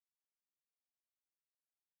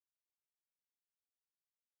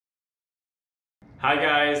Hi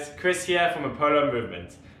guys, Chris here from Apollo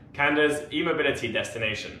Movement, Canada's e-mobility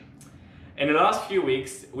destination. In the last few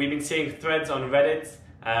weeks, we've been seeing threads on Reddit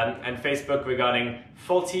and Facebook regarding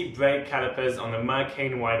faulty brake calipers on the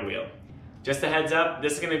Mercane Widewheel. Just a heads up,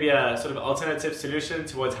 this is going to be a sort of alternative solution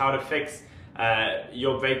towards how to fix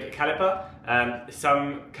your brake caliper.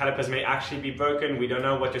 Some calipers may actually be broken, we don't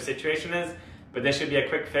know what your situation is, but this should be a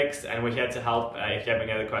quick fix and we're here to help if you have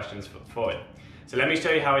any other questions for it. So let me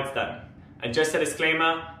show you how it's done. And just a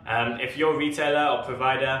disclaimer, if your retailer or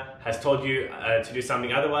provider has told you to do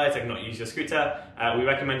something otherwise, like not use your scooter, we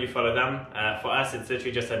recommend you follow them. For us, it's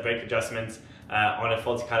literally just a brake adjustment on a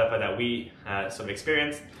faulty caliper that we sort of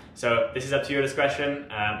experienced. So this is up to your discretion,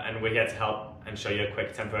 and we're here to help and show you a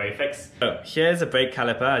quick temporary fix. So here's a brake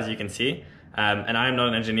caliper, as you can see, and I am not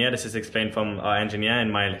an engineer. This is explained from our engineer in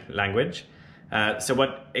my language. So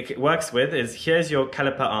what it works with is, here's your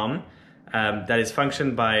caliper arm that is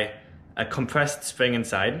functioned by a compressed spring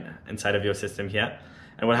inside of your system here.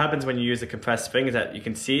 And what happens when you use a compressed spring is that you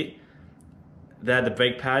can see there the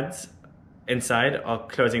brake pads inside are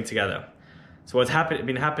closing together. So what's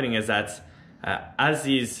been happening is that as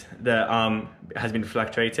the arm has been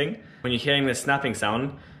fluctuating, when you're hearing the snapping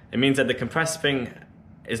sound, it means that the compressed spring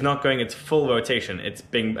is not going its full rotation. It's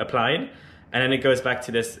being applied and then it goes back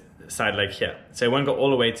to this side like here. So it won't go all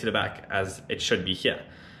the way to the back as it should be here.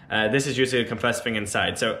 This is usually a compressed spring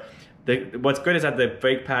inside. So what's good is that the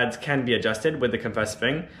brake pads can be adjusted with the compressed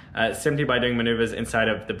spring simply by doing maneuvers inside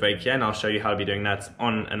of the brake here, and I'll show you how to be doing that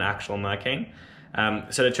on an actual Mercane.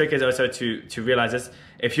 So the trick is also to realize this.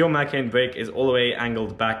 If your Mercane brake is all the way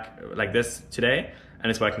angled back like this today, and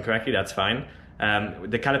it's working correctly, that's fine.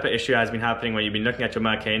 The caliper issue has been happening when you've been looking at your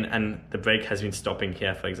Mercane and the brake has been stopping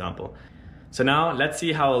here, for example. So now let's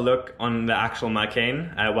see how it'll look on the actual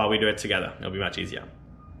Mercane while we do it together. It'll be much easier.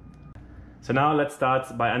 So now let's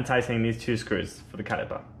start by untightening these two screws for the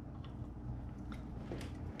caliper.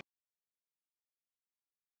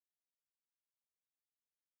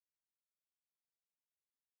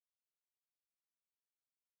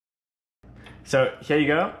 So here you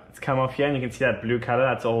go, it's come off here and you can see that blue color,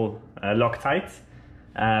 that's all Loctite.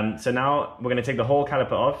 So now we're gonna take the whole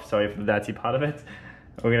caliper off, sorry for the dirty part of it.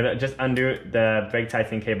 We're gonna just undo the brake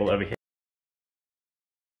tightening cable over here.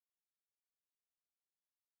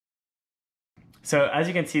 So as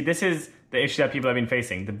you can see, this is the issue that people have been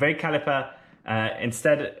facing. The brake caliper,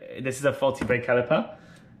 this is a faulty brake caliper.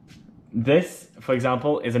 This, for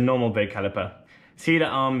example, is a normal brake caliper. See the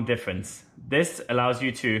arm difference. This allows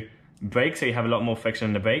you to brake, so you have a lot more friction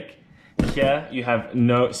in the brake. Here, you have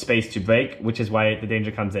no space to brake, which is why the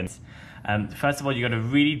danger comes in. First of all, you got to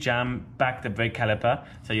really jam back the brake caliper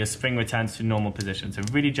so your spring returns to normal position. So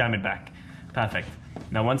really jam it back. Perfect.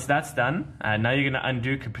 Now once that's done, now you're going to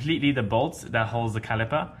undo completely the bolts that holds the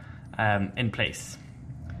caliper in place.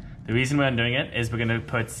 The reason we're undoing it is we're going to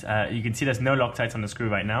put, you can see there's no Loctite on the screw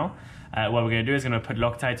right now. What we're going to do is we're going to put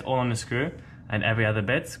Loctite all on the screw and every other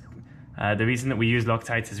bit. The reason that we use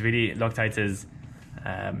Loctite is Loctite is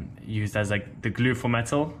used as like the glue for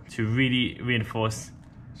metal to really reinforce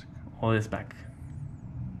all this back.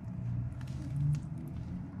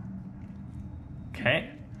 Okay.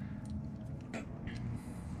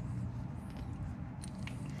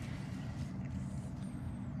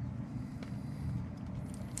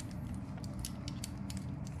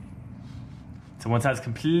 So once that's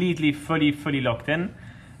completely, fully locked in,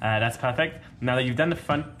 that's perfect. Now that you've done the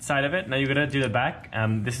front side of it, now you're gonna do the back.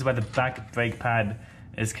 This is where the back brake pad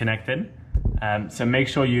is connected. So make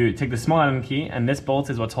sure you take the small Allen key, and this bolt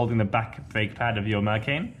is what's holding the back brake pad of your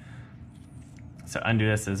Mercane. So undo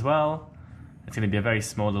this as well. It's gonna be a very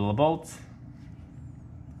small little bolt.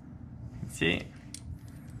 You can see.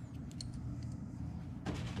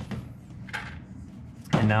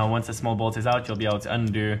 And now once the small bolt is out, you'll be able to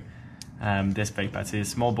undo this brake pad. So this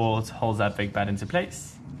small bolt holds that brake pad into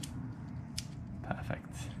place. Perfect.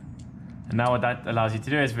 And now what that allows you to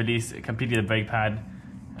do is release completely the brake pad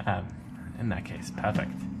in that case.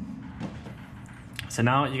 Perfect. So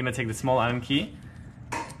now you're going to take the small Allen key.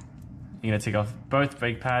 You're going to take off both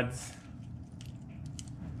brake pads.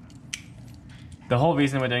 The whole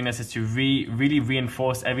reason we're doing this is to really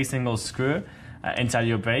reinforce every single screw inside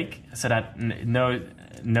your brake so that no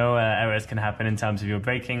errors can happen in terms of your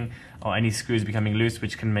braking or any screws becoming loose,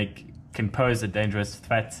 which can pose a dangerous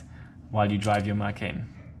threat while you drive your Mercane.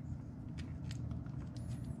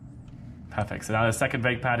 Perfect. So now the second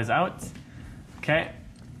brake pad is out. Okay.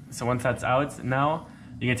 So once that's out, now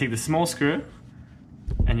you're gonna take the small screw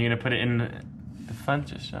and you're gonna put it in the front.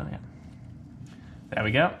 Just show, yeah. There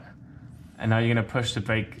we go. And now you're gonna push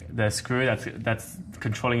the screw that's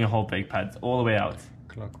controlling your whole brake pad all the way out.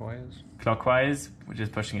 Clockwise, we're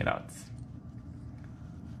just pushing it out.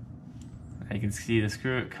 You can see the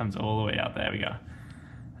screw comes all the way out. There we go.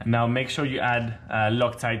 And now make sure you add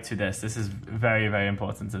Loctite to this. This is very, very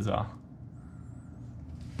important as well.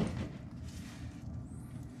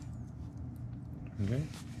 Okay.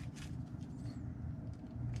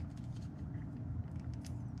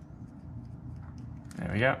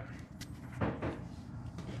 There we go.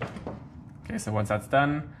 Okay, so once that's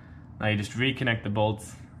done, now you just reconnect the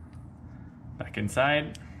bolts back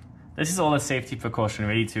inside. This is all a safety precaution,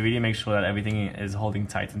 really, to really make sure that everything is holding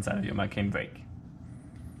tight inside of your Mercane brake.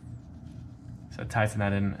 So tighten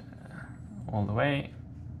that in all the way.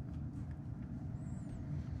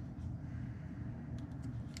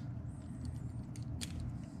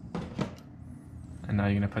 And now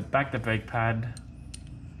you're going to put back the brake pad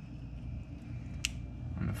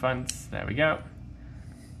on the front. There we go.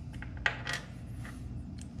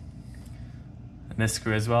 And this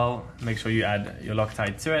screw as well, make sure you add your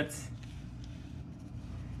Loctite to it.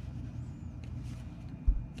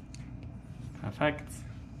 Perfect.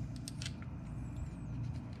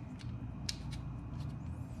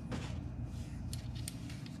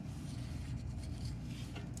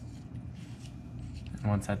 And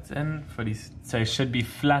once that's in, so it should be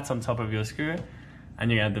flat on top of your screw,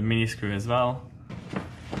 and you add the mini screw as well.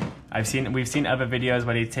 We've seen other videos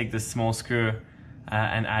where they take this small screw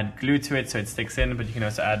and add glue to it so it sticks in, but you can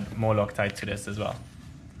also add more Loctite to this as well.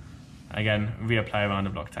 Again, reapply a round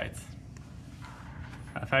of Loctite.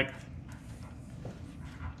 Perfect.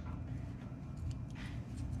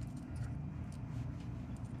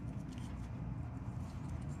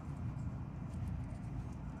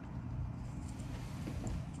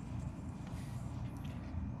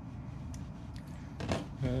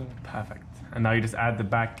 Perfect. And now you just add the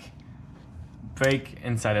back brake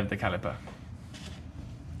inside of the caliper.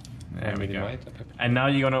 There we go. And now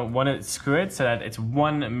you're gonna want to screw it so that it's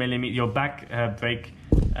 1 millimeter. Your back brake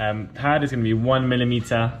pad is gonna be 1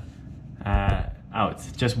 millimeter out.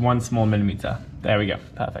 Just 1 small millimeter. There we go.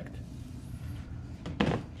 Perfect.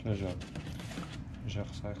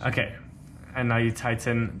 Okay. And now you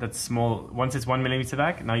tighten that small. Once it's 1 millimeter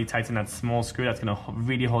back, now you tighten that small screw that's gonna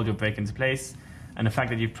really hold your brake into place. And the fact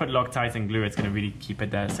that you've put Loctite and glue, it's gonna really keep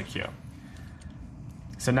it there secure.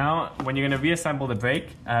 So now, when you're going to reassemble the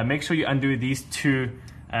brake, make sure you undo these two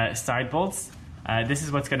side bolts. This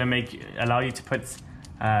is what's going to allow you to put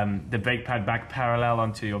the brake pad back parallel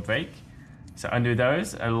onto your brake. So undo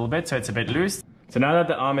those a little bit so it's a bit loose. So now that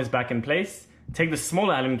the arm is back in place, take the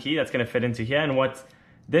small Allen key that's going to fit into here, and what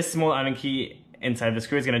this small Allen key inside the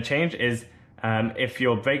screw is going to change is if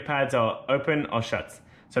your brake pads are open or shut.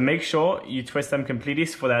 So make sure you twist them completely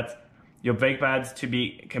for that your brake pads to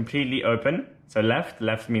be completely open. So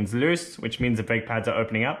left means loose, which means the brake pads are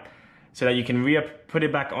opening up, so that you can put it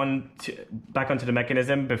back onto the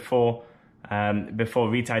mechanism before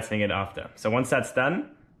retightening it after. So once that's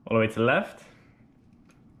done, all the way to the left,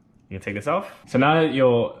 you can take this off. So now that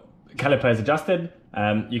your caliper is adjusted,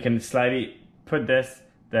 you can slightly put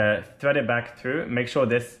thread it back through. Make sure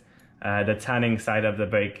the turning side of the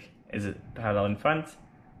brake is parallel in front,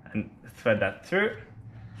 and thread that through.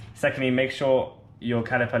 Secondly, make sure your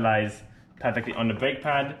caliper lies perfectly on the brake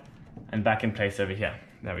pad and back in place over here.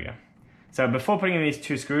 There we go. So before putting in these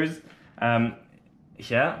two screws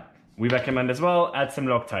here, we recommend as well add some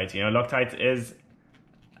Loctite. You know, Loctite is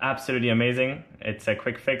absolutely amazing. It's a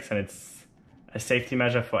quick fix and it's a safety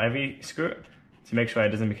measure for every screw to make sure it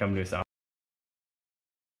doesn't become loose.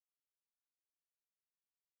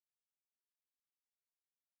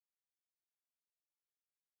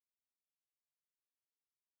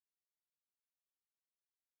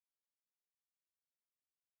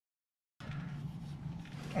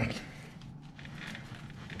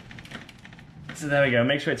 So there we go,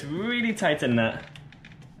 make sure it's really tight in there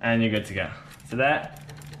and you're good to go. So there,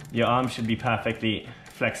 your arm should be perfectly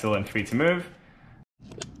flexible and free to move.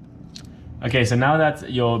 Okay, so now that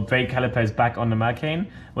your brake caliper is back on the Mercane,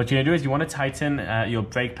 what you're gonna do is you wanna tighten your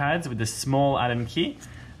brake pads with the small Allen key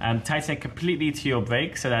and tighten it completely to your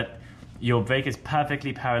brake so that your brake is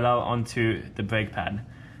perfectly parallel onto the brake pad.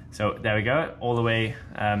 So there we go, all the way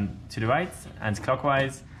to the right and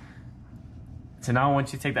clockwise. So now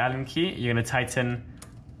once you take the Allen key, you're going to tighten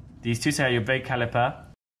these two sides of your brake caliper.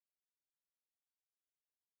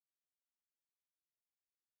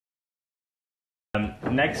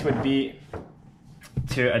 Next would be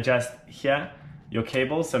to adjust here your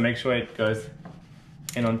cable, so make sure it goes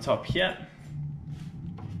in on top here.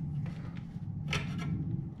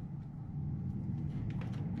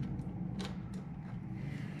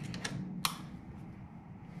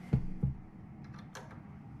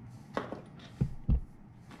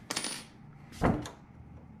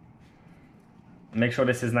 make sure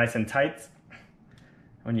this is nice and tight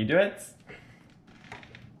when you do it.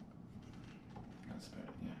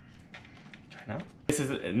 Try now. This is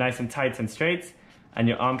nice and tight and straight, and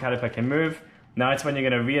your arm caliper can move. Now it's when you're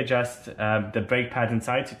going to readjust the brake pads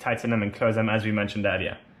inside to tighten them and close them, as we mentioned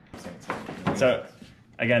earlier. So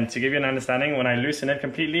again, to give you an understanding, when I loosen it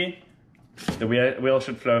completely, the wheel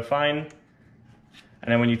should flow fine.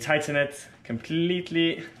 And then when you tighten it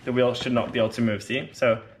completely, the wheel should not be able to move, see?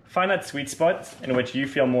 So find that sweet spot in which you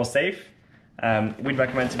feel more safe. We'd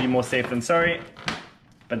recommend to be more safe than sorry,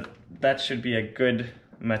 but that should be a good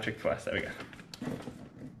metric for us. There we go.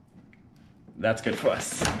 That's good for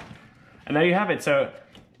us. And there you have it. So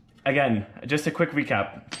again, just a quick recap.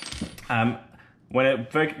 When a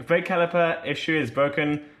brake caliper issue is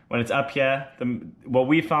broken, when it's up here, what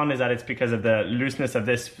we found is that it's because of the looseness of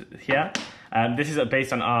this here. This is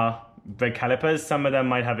based on our brake calipers. Some of them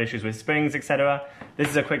might have issues with springs, etc. This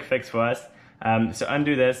is a quick fix for us. So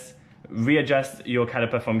undo this, readjust your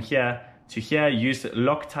caliper from here to here, use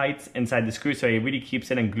Loctite inside the screw so it really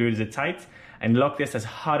keeps it and glues it tight, and lock this as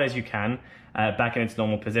hard as you can back in its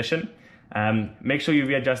normal position. Make sure you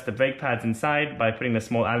readjust the brake pads inside by putting the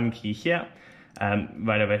small Allen key here,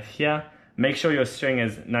 right over here. Make sure your string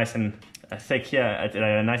is nice and thick here,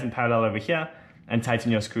 nice and parallel over here, and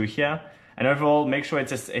tighten your screw here. And overall, make sure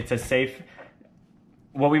it's a safe.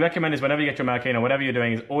 What we recommend is whenever you get your Mercane or whatever you're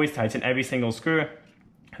doing, is always tighten every single screw,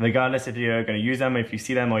 regardless if you're going to use them, if you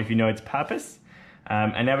see them, or if you know its purpose.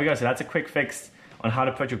 And there we go. So that's a quick fix on how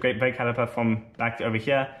to put your brake caliper from back to over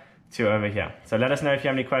here to over here. So let us know if you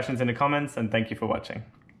have any questions in the comments, and thank you for watching.